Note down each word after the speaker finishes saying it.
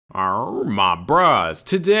My bros,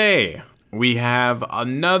 today we have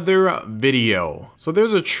another video. So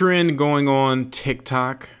there's a trend going on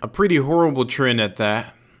TikTok, a pretty horrible trend at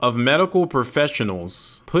that, of medical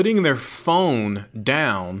professionals putting their phone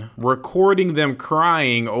down, recording them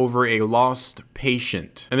crying over a lost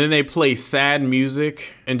patient. And then they play sad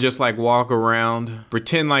music and just like walk around,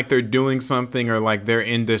 pretend like they're doing something or like they're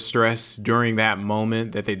in distress during that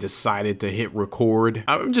moment that they decided to hit record.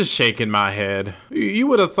 I'm just shaking my head. You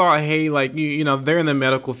would have thought, hey, like, you know, they're in the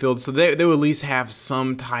medical field, so they would at least have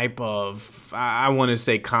some type of, I want to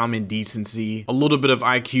say, common decency, a little bit of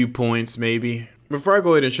IQ points maybe. Before I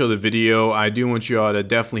go ahead and show the video, I do want you all to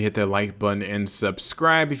definitely hit that like button and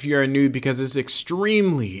subscribe if you are new, because it's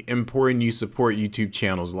extremely important you support YouTube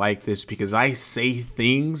channels like this, because I say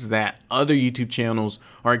things that other YouTube channels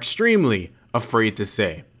are extremely afraid to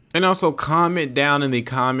say. And also comment down in the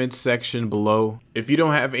comments section below. If you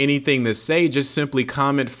don't have anything to say, just simply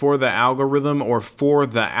comment for the algorithm, or for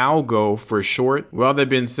the algo for short. With all that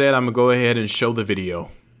being said, I'm gonna go ahead and show the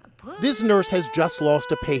video. This nurse has just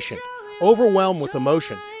lost a patient. Overwhelmed with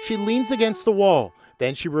emotion, she leans against the wall.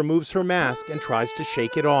 Then she removes her mask and tries to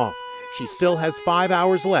shake it off. She still has 5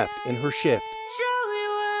 hours left in her shift.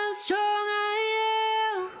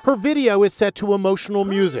 Her video is set to emotional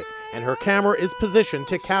music, and her camera is positioned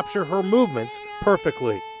to capture her movements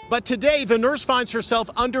perfectly. But today, the nurse finds herself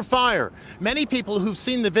under fire. Many people who've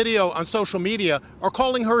seen the video on social media are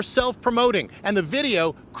calling her self-promoting and the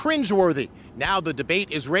video cringeworthy. Now the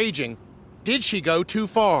debate is raging. Did she go too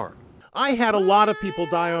far? I had a lot of people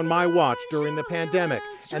die on my watch during the pandemic,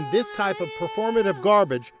 and this type of performative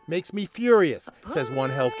garbage makes me furious, says one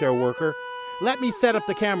healthcare worker. Let me set up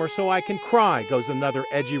the camera so I can cry, goes another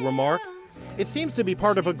edgy remark. It seems to be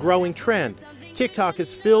part of a growing trend. TikTok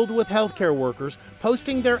is filled with healthcare workers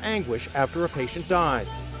posting their anguish after a patient dies.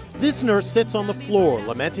 This nurse sits on the floor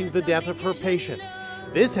lamenting the death of her patient.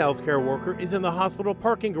 This healthcare worker is in the hospital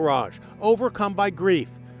parking garage, overcome by grief.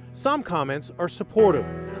 Some comments are supportive.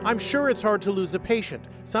 I'm sure it's hard to lose a patient.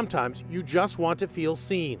 Sometimes you just want to feel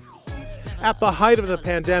seen. At the height of the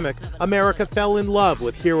pandemic, America fell in love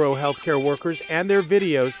with hero healthcare workers and their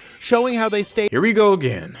videos showing how they stayed. Here we go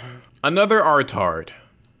again. Another artard.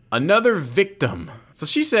 Another victim. So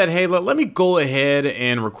she said, hey, let me go ahead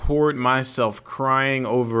and record myself crying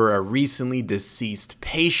over a recently deceased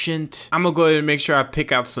patient. I'm gonna go ahead and make sure I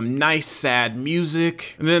pick out some nice sad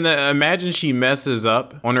music. And then imagine she messes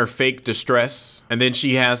up on her fake distress, and then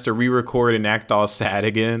she has to re-record and act all sad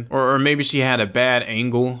again. Or maybe she had a bad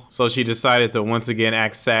angle, so she decided to once again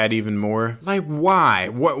act sad even more. Like, why?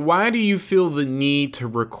 Why do you feel the need to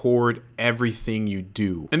record everything you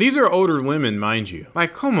do? And these are older women, mind you.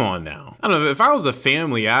 Like, come on now. I don't know, if I was a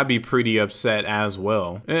family, I'd be pretty upset as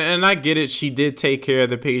well. And I get it, she did take care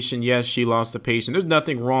of the patient. Yes, she lost a patient. There's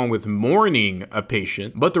nothing wrong with mourning a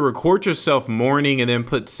patient, but to record yourself mourning and then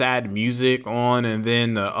put sad music on and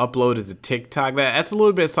then upload it to TikTok, that's a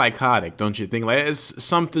little bit psychotic, don't you think? Like,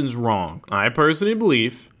 something's wrong. I personally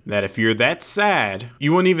believe that if you're that sad,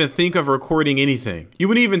 you wouldn't even think of recording anything. You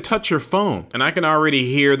wouldn't even touch your phone. And I can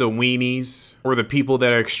already hear the weenies, or the people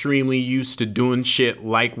that are extremely used to doing shit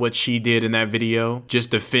like what she did in that video, just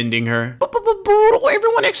defending her. But brutal,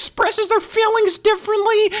 everyone expresses their feelings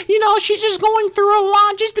differently. You know, she's just going through a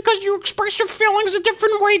lot. Just because you express your feelings a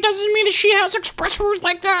different way doesn't mean that she has expressed hers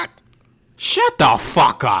like that. Shut the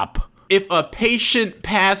fuck up. If a patient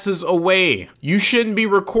passes away, you shouldn't be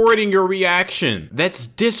recording your reaction. That's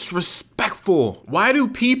disrespectful. Why do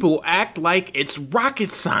people act like it's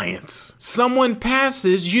rocket science? Someone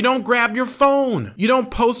passes, you don't grab your phone. You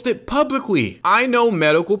don't post it publicly. I know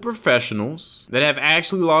medical professionals that have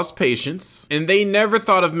actually lost patients, and they never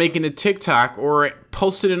thought of making a TikTok or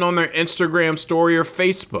posting it on their Instagram story or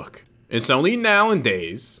Facebook. It's only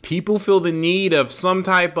nowadays people feel the need of some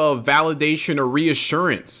type of validation or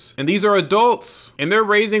reassurance. And these are adults, and they're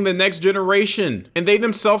raising the next generation, and they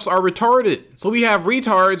themselves are retarded. So we have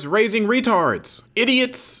retards raising retards,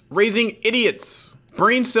 idiots raising idiots.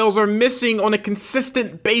 Brain cells are missing on a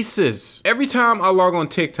consistent basis. Every time I log on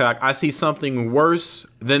TikTok, I see something worse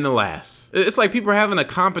than the last. It's like people are having a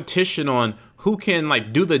competition on who can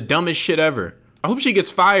like do the dumbest shit ever. I hope she gets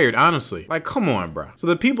fired, honestly. Like, come on, bro. So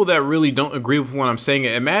the people that really don't agree with what I'm saying,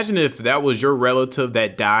 imagine if that was your relative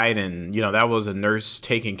that died and, you know, that was a nurse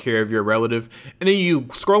taking care of your relative. And then you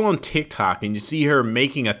scroll on TikTok and you see her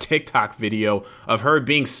making a TikTok video of her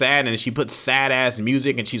being sad, and she puts sad ass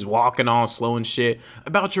music and she's walking all slow and shit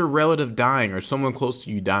about your relative dying or someone close to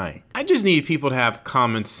you dying. I just need people to have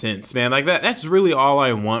common sense, man. Like that's really all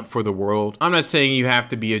I want for the world. I'm not saying you have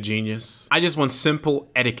to be a genius. I just want simple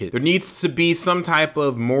etiquette. There needs to be some some type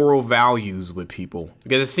of moral values with people,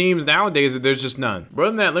 because it seems nowadays that there's just none. But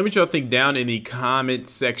other than that, let me know what you think down in the comment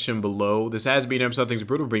section below. This has been episode of Things Are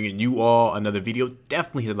Brutal, bringing you all another video.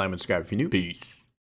 Definitely hit the like and subscribe if you're new. Peace.